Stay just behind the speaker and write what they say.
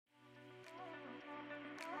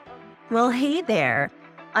Well, hey there.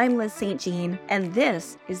 I'm Liz St. Jean, and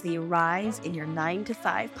this is the Rise in Your 9 to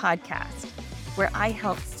 5 podcast, where I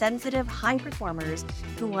help sensitive high performers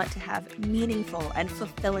who want to have meaningful and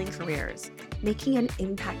fulfilling careers, making an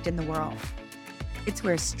impact in the world. It's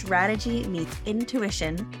where strategy meets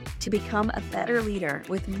intuition to become a better leader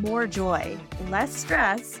with more joy, less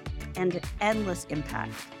stress, and endless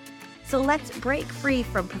impact. So let's break free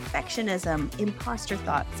from perfectionism, imposter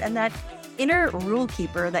thoughts, and that inner rule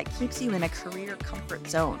keeper that keeps you in a career comfort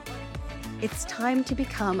zone. It's time to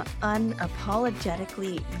become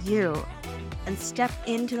unapologetically you and step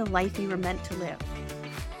into the life you were meant to live.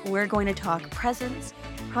 We're going to talk presence,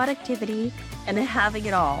 productivity, and having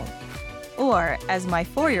it all. Or, as my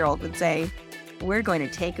 4-year-old would say, we're going to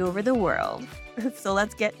take over the world. So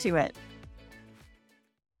let's get to it.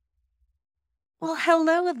 Well,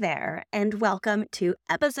 hello there, and welcome to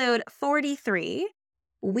episode 43.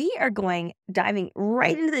 We are diving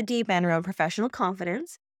right into the deep end around professional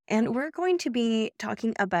confidence, and we're going to be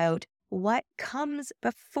talking about what comes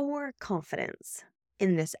before confidence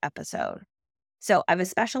in this episode. So I have a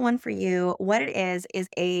special one for you. What it is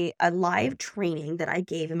a live training that I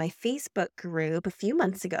gave in my Facebook group a few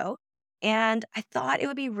months ago, and I thought it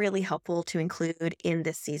would be really helpful to include in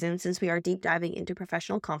this season since we are deep diving into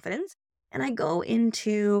professional confidence, and I go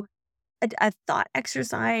into a thought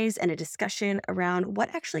exercise and a discussion around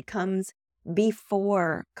what actually comes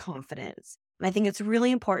before confidence. And I think it's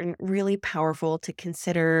really important, really powerful to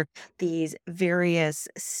consider these various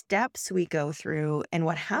steps we go through and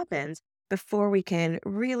what happens before we can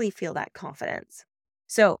really feel that confidence.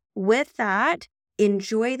 So with that,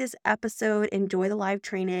 enjoy this episode, enjoy the live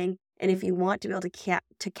training. And if you want to be able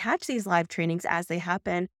to catch these live trainings as they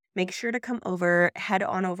happen, make sure to head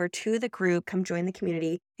on over to the group, come join the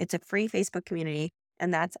community. It's a free Facebook community,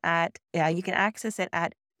 and that's you can access it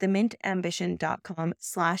at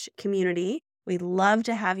themintambition.com/community. We'd love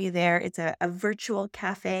to have you there. It's a virtual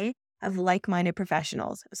cafe of like-minded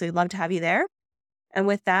professionals. So we'd love to have you there. And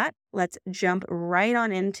with that, let's jump right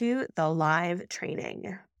on into the live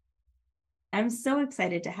training. I'm so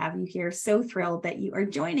excited to have you here. So thrilled that you are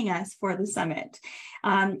joining us for the summit.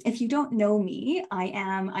 If you don't know me,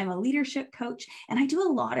 I'm a leadership coach, and I do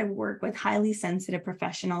a lot of work with highly sensitive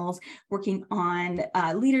professionals working on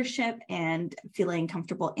leadership and feeling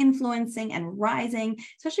comfortable influencing and rising,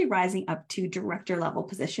 especially rising up to director level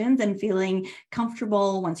positions and feeling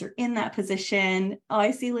comfortable once you're in that position. Oh,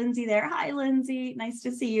 I see Lindsay there. Hi, Lindsay. Nice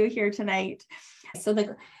to see you here tonight. So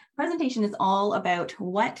the presentation is all about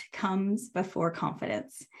what comes before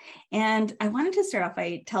confidence. And I wanted to start off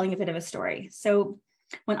by telling a bit of a story. So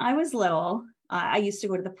when I was little, I used to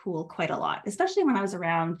go to the pool quite a lot, especially when I was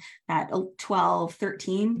around that 12,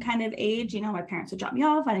 13 kind of age. You know, my parents would drop me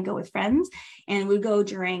off and I'd go with friends, and we'd go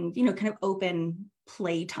during, kind of open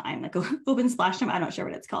play time, like open splash time. I'm not sure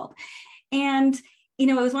what it's called. And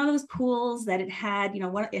it was one of those pools that it had,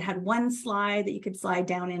 it had one slide that you could slide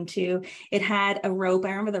down into. It had a rope. I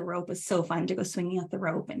remember the rope was so fun to go swinging up the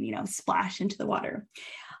rope and, splash into the water.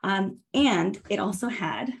 And it also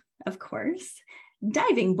had, of course,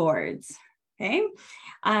 diving boards. Okay.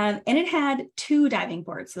 And it had 2 diving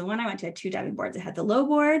boards. So the one I went to had 2 diving boards. It had the low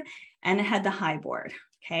board and it had the high board.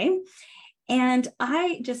 Okay. And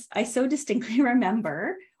I so distinctly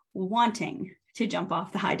remember wanting to jump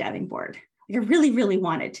off the high diving board. I really, really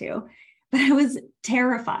wanted to, but I was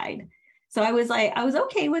terrified. So I was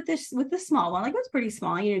okay with the small one. Like, it was pretty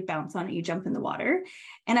small. You bounce on it, you jump in the water.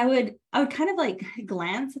 And I would kind of like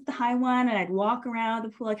glance at the high one, and I'd walk around the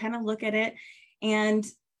pool. I kind of look at it, and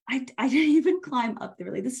I didn't even climb up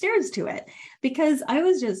the stairs to it because I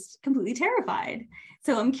was just completely terrified.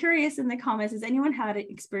 So I'm curious in the comments, has anyone had an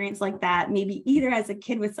experience like that? Maybe either as a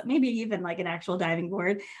kid with maybe even like an actual diving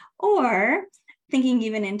board, or thinking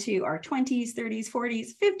even into our 20s, 30s,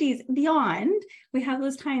 40s, 50s, beyond, we have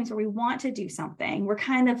those times where we want to do something. We're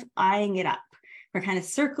kind of eyeing it up. We're kind of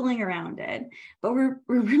circling around it, but we're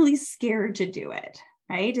really scared to do it,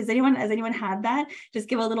 right? Has anyone had that? Just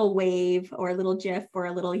give a little wave or a little GIF or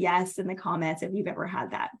a little yes in the comments if you've ever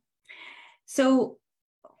had that. So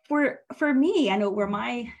for me, I know where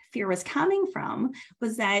my fear was coming from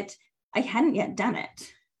was that I hadn't yet done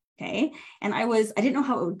it. Okay. And I didn't know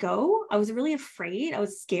how it would go. I was really afraid. I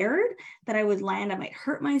was scared that I would land. I might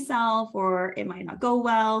hurt myself, or it might not go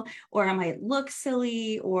well, or I might look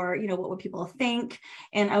silly, or, what would people think?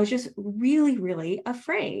 And I was just really, really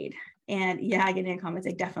afraid. And yeah, I get in comments.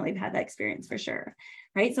 I definitely have had that experience for sure.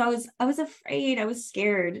 Right. So I was afraid. I was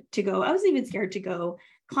scared to go. I was even scared to go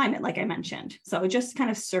climb it, like I mentioned. So I would just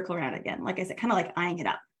kind of circle around again. Like I said, kind of like eyeing it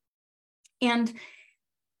up. And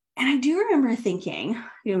And I do remember thinking,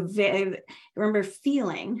 I remember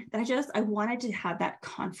feeling that I wanted to have that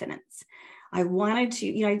confidence. I wanted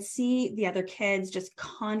to, I'd see the other kids just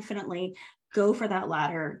confidently go for that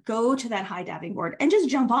ladder, go to that high diving board and just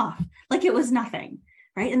jump off like it was nothing.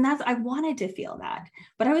 Right. And I wanted to feel that,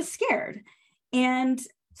 but I was scared. And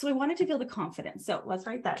so I wanted to feel the confidence. So let's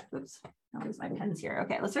write that. Oops, I'll use my pens here.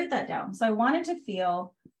 Okay, let's write that down. So I wanted to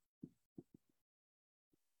feel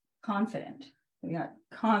confident. We got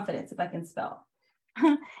confidence, if I can spell.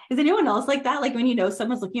 Is anyone else like that? Like when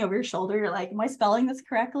someone's looking over your shoulder, you're like, am I spelling this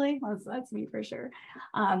correctly? Well, that's me for sure.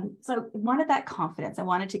 So I wanted that confidence. I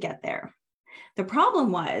wanted to get there. The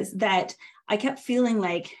problem was that I kept feeling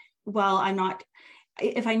like, well,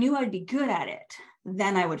 if I knew I'd be good at it,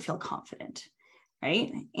 then I would feel confident,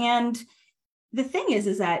 right? And the thing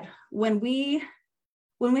is that when we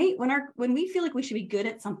feel like we should be good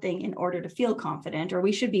at something in order to feel confident, or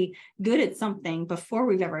we should be good at something before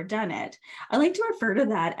we've ever done it, I like to refer to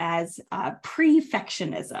that as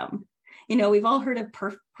perfectionism. We've all heard of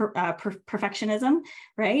perfectionism,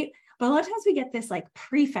 right? But a lot of times we get this like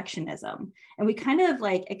perfectionism, and we kind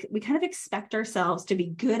of expect ourselves to be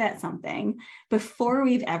good at something before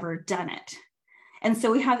we've ever done it. And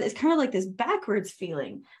so we have this kind of like this backwards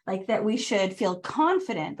feeling, like that we should feel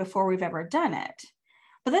confident before we've ever done it.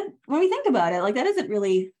 But then when we think about it, like that doesn't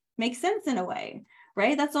really make sense in a way,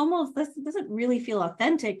 right? This doesn't really feel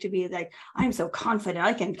authentic to be like, I'm so confident,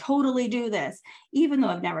 I can totally do this, even though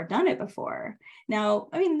I've never done it before. Now,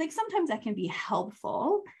 I mean, like sometimes that can be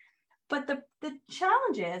helpful, but the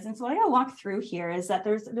challenge is, and so what I gotta walk through here is that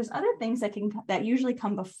there's other things that usually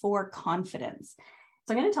come before confidence.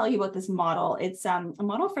 So I'm going to tell you about this model. It's a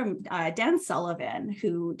model from Dan Sullivan,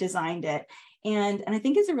 who designed it. And I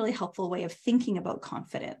think it's a really helpful way of thinking about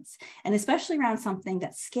confidence, and especially around something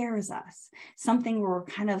that scares us, something where we're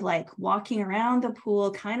kind of like walking around the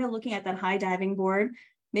pool, kind of looking at that high diving board.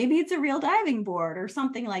 Maybe it's a real diving board or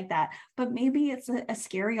something like that, but maybe it's a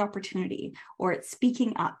scary opportunity, or it's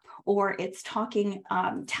speaking up, or it's telling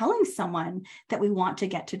someone that we want to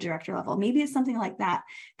get to director level. Maybe it's something like that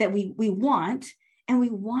we want, and we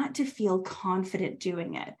want to feel confident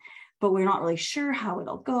doing it, but we're not really sure how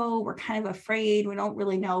it'll go. We're kind of afraid. We don't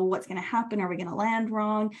really know what's going to happen. Are we going to land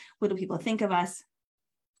wrong? What do people think of us?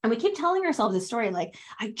 And we keep telling ourselves this story like,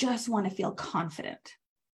 I just want to feel confident.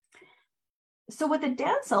 So what the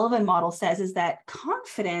Dan Sullivan model says is that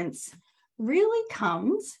confidence really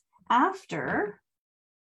comes after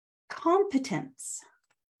competence.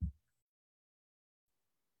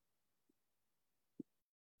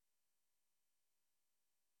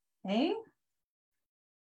 Okay.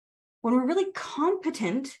 When we're really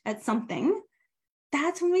competent at something,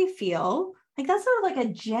 that's when we feel like that's sort of like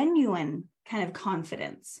a genuine kind of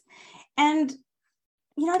confidence. And,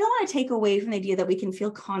 I don't want to take away from the idea that we can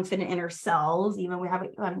feel confident in ourselves, even we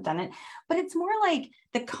haven't done it, but it's more like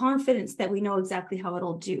the confidence that we know exactly how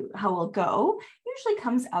it'll go usually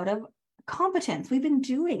comes out of competence. We've been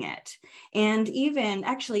doing it. And even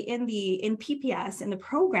actually in PPS, in the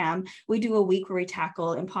program, we do a week where we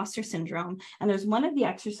tackle imposter syndrome. And there's one of the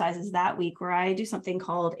exercises that week where I do something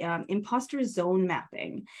called imposter zone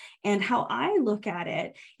mapping. And how I look at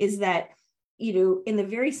it is that in the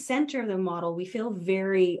very center of the model, we feel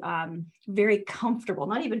very, very comfortable,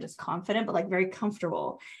 not even just confident, but like very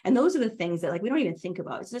comfortable. And those are the things that like we don't even think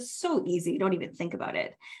about. It's just so easy. You don't even think about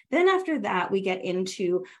it. Then after that, we get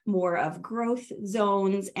into more of growth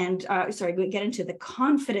zones and we get into the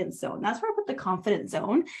confidence zone. That's where I put the confidence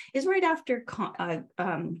zone, is right after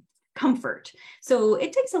comfort. So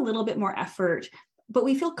it takes a little bit more effort, but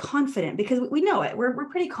we feel confident because we know it. We're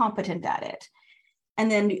pretty competent at it. And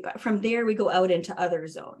then from there, we go out into other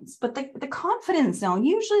zones. But the confidence zone,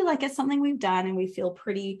 usually like it's something we've done and we feel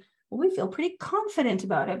pretty confident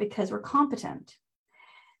about it because we're competent.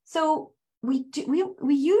 So we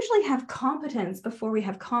usually have competence before we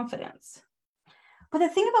have confidence. But the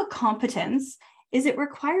thing about competence is it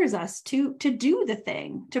requires us to do the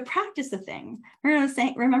thing, to practice the thing.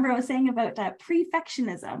 Remember I was saying about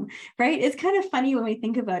perfectionism, right? It's kind of funny when we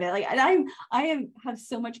think about it. Like I have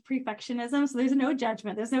so much perfectionism, so there's no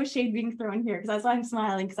judgment, there's no shade being thrown here, because that's why I'm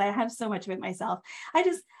smiling, because I have so much of it myself.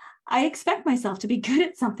 I expect myself to be good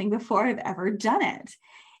at something before I've ever done it.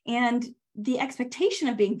 And the expectation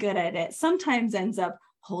of being good at it sometimes ends up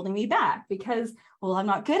holding me back because, well, I'm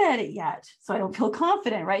not good at it yet, so I don't feel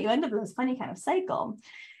confident, right? You end up in this funny kind of cycle.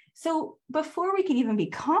 So before we can even be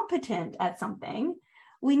competent at something,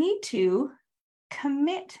 we need to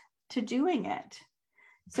commit to doing it.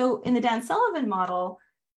 So in the Dan Sullivan model,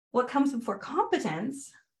 what comes before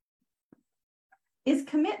competence is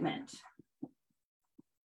commitment.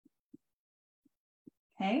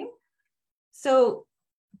 Okay. So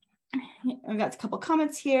I've got a couple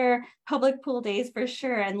comments here. Public pool days for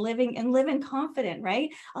sure, and live in confident, right?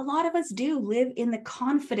 A lot of us do live in the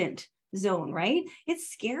confident zone, right?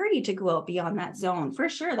 It's scary to go out beyond that zone for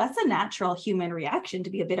sure. That's a natural human reaction,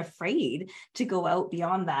 to be a bit afraid to go out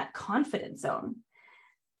beyond that confident zone.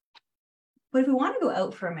 But if we want to go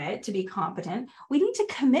out from it to be competent, we need to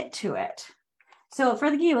commit to it. So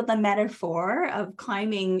for the metaphor of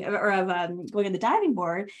climbing or of going on the diving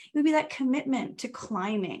board, it would be that commitment to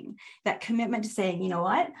climbing, that commitment to saying, you know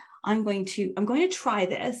what, I'm going to try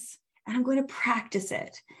this and I'm going to practice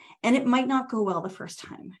it. And it might not go well the first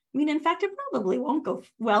time. I mean, in fact, it probably won't go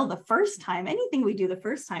well the first time. Anything we do the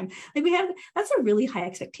first time, that's a really high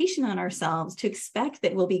expectation on ourselves to expect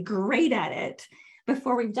that we'll be great at it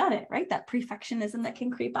before we've done it, right? That perfectionism that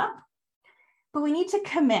can creep up. But we need to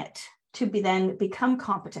commit to then become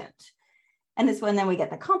competent. And it's when then we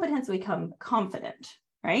get the competence, we become confident,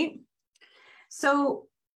 right? So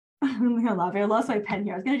I lost my pen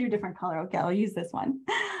here. I was going to do a different color. Okay, I'll use this one.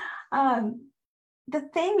 The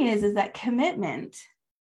thing is that commitment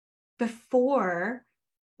before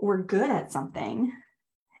we're good at something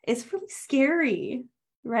is really scary,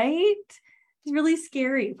 right? It's really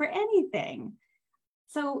scary for anything.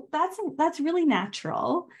 So that's really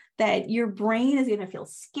natural, that your brain is going to feel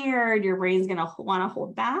scared. Your brain's going to want to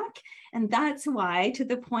hold back. And that's why, to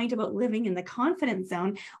the point about living in the confidence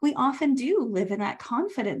zone, we often do live in that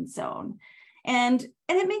confidence zone. And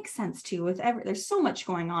it makes sense too, there's so much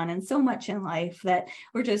going on and so much in life that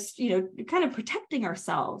we're just, kind of protecting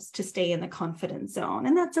ourselves to stay in the confidence zone.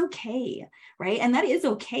 And that's okay, right? And that is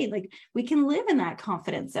okay. Like, we can live in that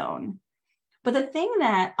confidence zone. But the thing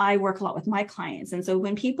that I work a lot with my clients, and so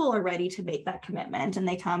when people are ready to make that commitment and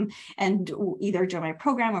they come and either join my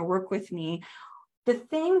program or work with me, the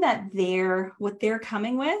thing that what they're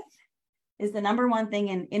coming with is the number one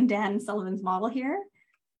thing in Dan Sullivan's model here,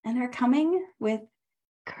 and they're coming with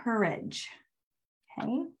courage.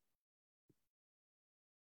 Okay.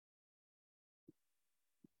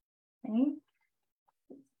 Okay.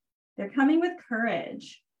 They're coming with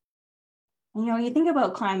courage. You think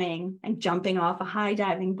about climbing and jumping off a high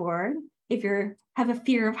diving board. If you have a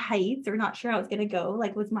fear of heights or not sure how it's going to go,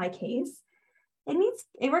 like was my case,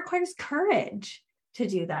 it requires courage to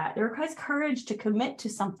do that. It requires courage to commit to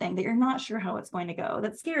something that you're not sure how it's going to go,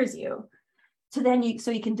 that scares you.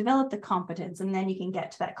 So you can develop the competence, and then you can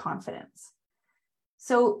get to that confidence.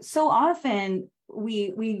 So often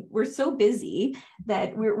we're so busy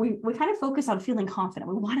that we kind of focus on feeling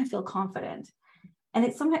confident. We want to feel confident. And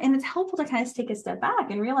it's helpful to kind of take a step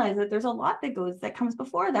back and realize that there's a lot that comes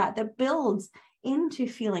before that builds into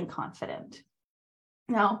feeling confident.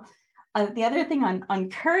 Now, the other thing on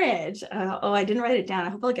courage, I didn't write it down. I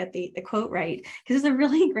hope I'll get the quote right, because there's a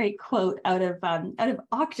really great quote out of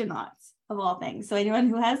Octonauts, of all things. So anyone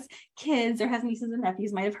who has kids or has nieces and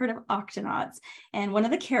nephews might have heard of Octonauts. And one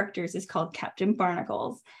of the characters is called Captain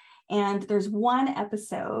Barnacles. And there's one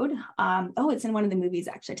episode, it's in one of the movies,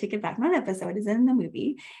 actually, I take it back, not an episode, it's in the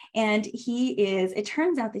movie. And it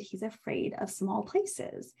turns out that he's afraid of small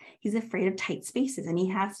places. He's afraid of tight spaces. And he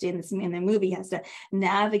has to, in the movie, he has to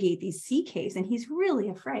navigate these sea caves, and he's really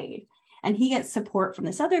afraid. And he gets support from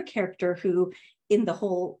this other character who, in the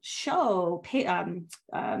whole show, Pedro,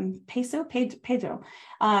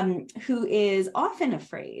 who is often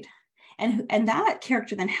afraid. And that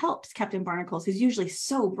character then helps Captain Barnacles, who's usually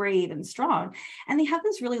so brave and strong. And they have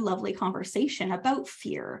this really lovely conversation about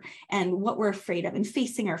fear and what we're afraid of and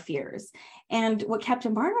facing our fears. And what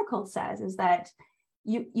Captain Barnacles says is that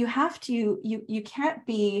you can't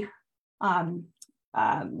be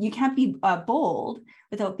bold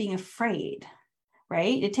without being afraid,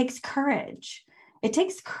 right? It takes courage. It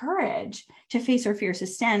takes courage to face our fears, to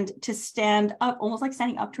stand up, almost like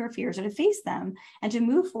standing up to our fears, or to face them and to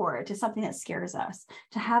move forward to something that scares us,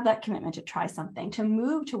 to have that commitment to try something, to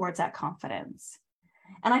move towards that confidence.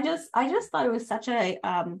 And I just thought it was such a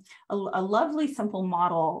lovely, simple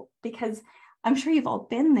model, because I'm sure you've all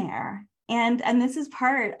been there. And this is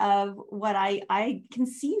part of what I can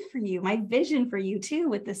see for you, my vision for you too,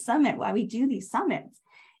 with the summit, why we do these summits,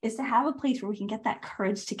 is to have a place where we can get that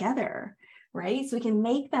courage together, right? So we can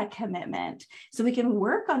make that commitment, so we can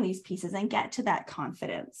work on these pieces and get to that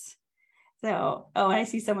confidence. So, I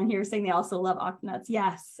see someone here saying they also love Octonauts.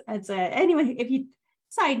 Yes, anyway,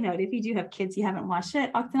 side note, if you do have kids, you haven't watched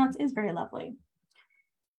it, Octonauts is very lovely.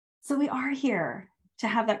 So we are here to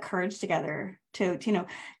have that courage together, to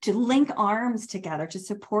link arms together, to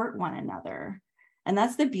support one another. And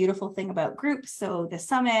that's the beautiful thing about groups. So the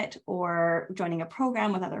summit or joining a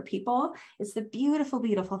program with other people, it's the beautiful,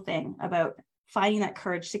 beautiful thing about finding that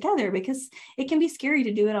courage together, because it can be scary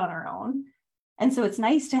to do it on our own. And so it's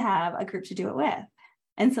nice to have a group to do it with.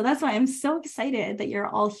 And so that's why I'm so excited that you're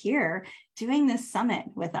all here doing this summit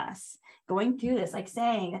with us, going through this, like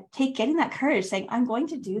saying, getting that courage, saying, I'm going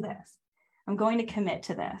to do this. I'm going to commit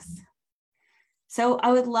to this. So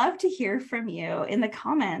I would love to hear from you in the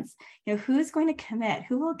comments, who's going to commit,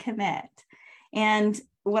 who will commit? And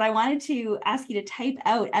what I wanted to ask you to type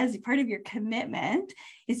out as part of your commitment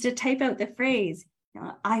is to type out the phrase,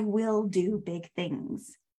 I will do big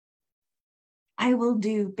things. I will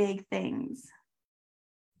do big things.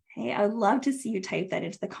 Okay, I would love to see you type that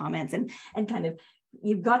into the comments and kind of,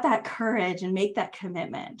 you've got that courage and make that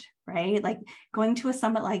commitment, right? Like going to a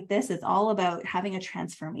summit like this is all about having a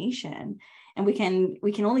transformation. And we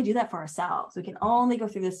can only do that for ourselves. We can only go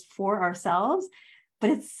through this for ourselves, but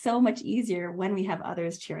it's so much easier when we have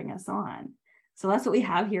others cheering us on. So that's what we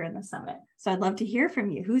have here in the summit. So I'd love to hear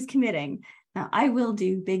from you. Who's committing? Now, I will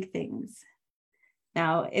do big things.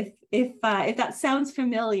 Now, if that sounds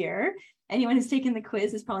familiar, anyone who's taken the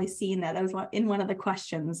quiz has probably seen that. That was in one of the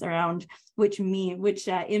questions around which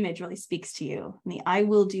image really speaks to you. And the I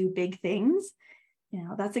will do big things,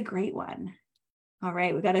 that's a great one. All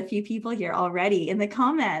right, we've got a few people here already in the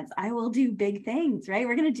comments. I will do big things, right?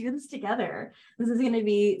 We're going to do this together. This is going to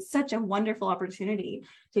be such a wonderful opportunity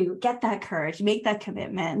to get that courage, make that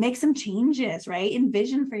commitment, make some changes, right?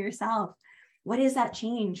 Envision for yourself. What is that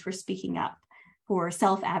change for speaking up, for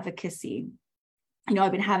self-advocacy?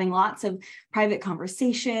 I've been having lots of private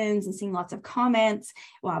conversations and seeing lots of comments,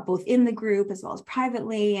 both in the group as well as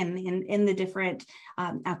privately and in the different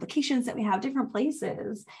applications that we have, different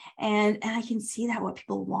places. And I can see that what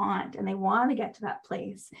people want, and they want to get to that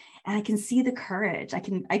place. And I can see the courage. I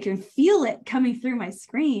can feel it coming through my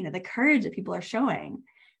screen, the courage that people are showing,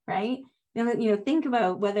 right? Think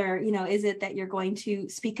about whether, is it that you're going to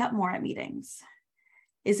speak up more at meetings?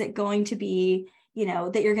 Is it going to be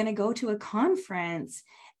that you're going to go to a conference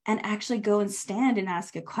and actually go and stand and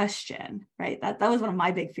ask a question, right? That was one of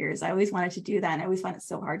my big fears. I always wanted to do that, and I always find it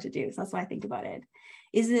so hard to do. So that's why I think about it.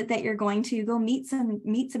 Is it that you're going to go meet some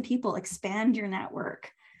people, expand your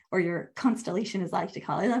network, or your constellation, as I like to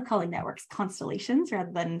call it? I love calling networks constellations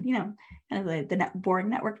rather than, kind of the boring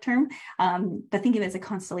network term. But think of it as a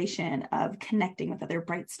constellation of connecting with other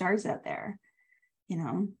bright stars out there.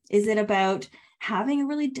 Is it about having a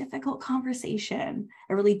really difficult conversation,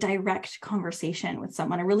 a really direct conversation with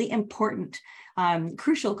someone, a really important,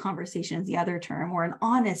 crucial conversation is the other term, or an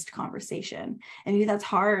honest conversation? And maybe that's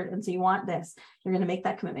hard. And so you want this, you're going to make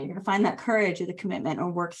that commitment. You're going to find that courage or the commitment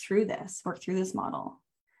and work through this model.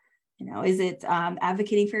 Is it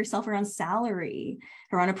advocating for yourself around salary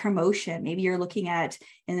or on a promotion? Maybe you're looking at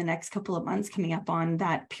in the next couple of months coming up on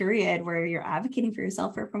that period where you're advocating for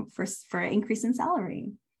yourself for an increase in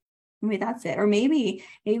salary. Maybe that's it. Or maybe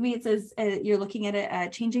it says you're looking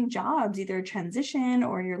at changing jobs, either a transition,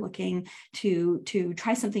 or you're looking to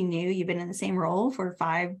try something new. You've been in the same role for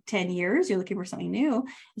 5-10 years. You're looking for something new.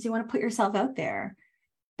 So you want to put yourself out there.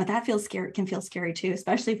 But that can feel scary too,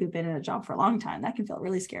 especially if you've been in a job for a long time. That can feel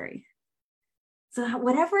really scary. So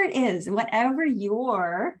whatever it is, whatever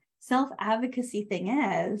your self-advocacy thing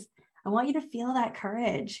is, I want you to feel that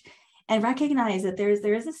courage and recognize that there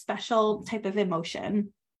is a special type of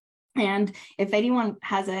emotion. And if anyone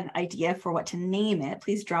has an idea for what to name it,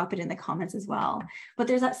 please drop it in the comments as well. But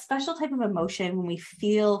there's that special type of emotion when we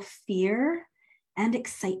feel fear and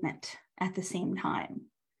excitement at the same time,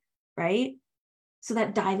 right? So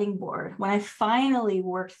that diving board, when I finally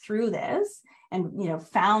worked through this and,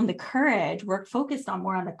 found the courage, focused on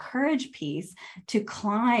more on the courage piece to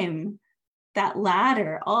climb that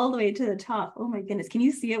ladder all the way to the top. Oh my goodness. Can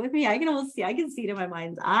you see it with me? I can see it in my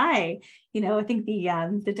mind's eye. I think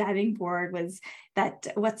the diving board was that,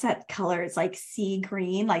 what's that color? It's like sea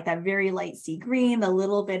green, like that very light sea green, the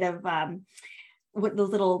little bit of, what the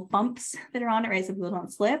little bumps that are on it, right? So people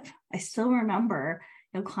don't slip. I still remember,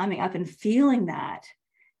 climbing up and feeling that,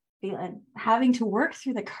 having to work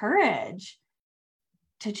through the courage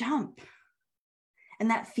to jump. And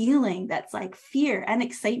that feeling that's like fear and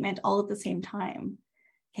excitement all at the same time.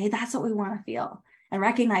 Okay, that's what we want to feel. And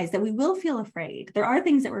recognize that we will feel afraid. There are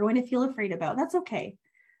things that we're going to feel afraid about. That's okay.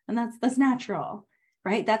 And that's natural,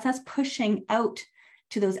 right? That's us pushing out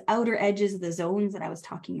to those outer edges of the zones that I was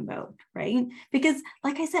talking about, right? Because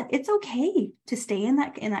like I said, it's okay to stay in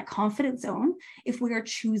that confident zone if we are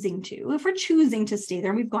choosing to. If we're choosing to stay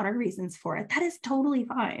there and we've got our reasons for it, that is totally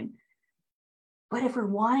fine. But if we're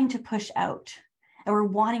wanting to push out and we're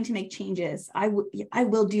wanting to make changes, I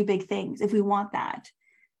will do big things. If we want that,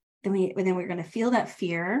 then we're going to feel that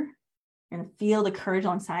fear, we're going to feel the courage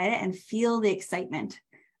alongside it and feel the excitement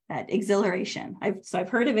that exhilaration. I've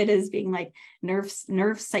heard of it as being like nerve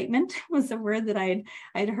excitement was the word that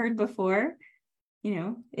I'd heard before.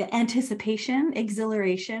 Anticipation,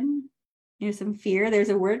 exhilaration, some fear. There's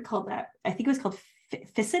a word called that. I think it was called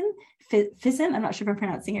fissin. I'm not sure if I'm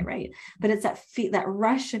pronouncing it right, but it's that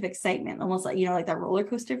rush of excitement, almost like, like that roller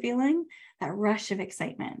coaster feeling, that rush of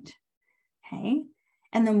excitement. Okay.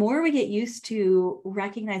 And the more we get used to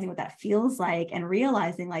recognizing what that feels like and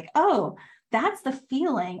realizing like, oh, that's the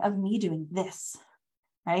feeling of me doing this,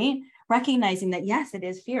 right? Recognizing that, yes, it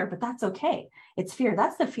is fear, but that's okay. It's fear.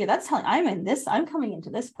 That's the fear. That's telling I'm coming into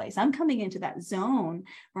this place. I'm coming into that zone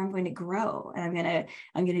where I'm going to grow and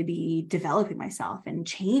I'm going to be developing myself and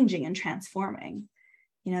changing and transforming.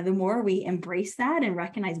 The more we embrace that and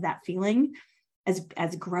recognize that feeling as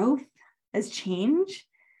growth, as change,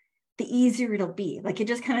 the easier it'll be. Like it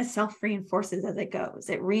just kind of self-reinforces as it goes.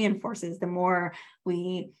 It reinforces the more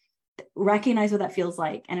we recognize what that feels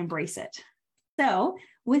like and embrace it. So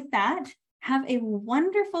with that, have a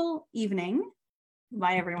wonderful evening.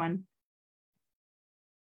 Bye, everyone.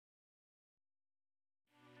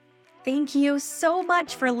 Thank you so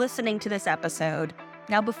much for listening to this episode.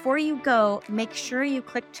 Now, before you go, make sure you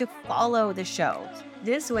click to follow the show.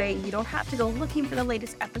 This way, you don't have to go looking for the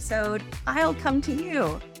latest episode. I'll come to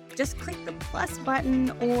you. Just click the plus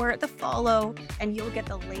button or the follow, and you'll get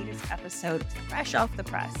the latest episode fresh off the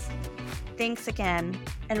press. Thanks again,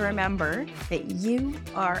 and remember that you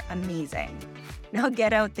are amazing. Now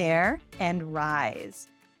get out there and rise.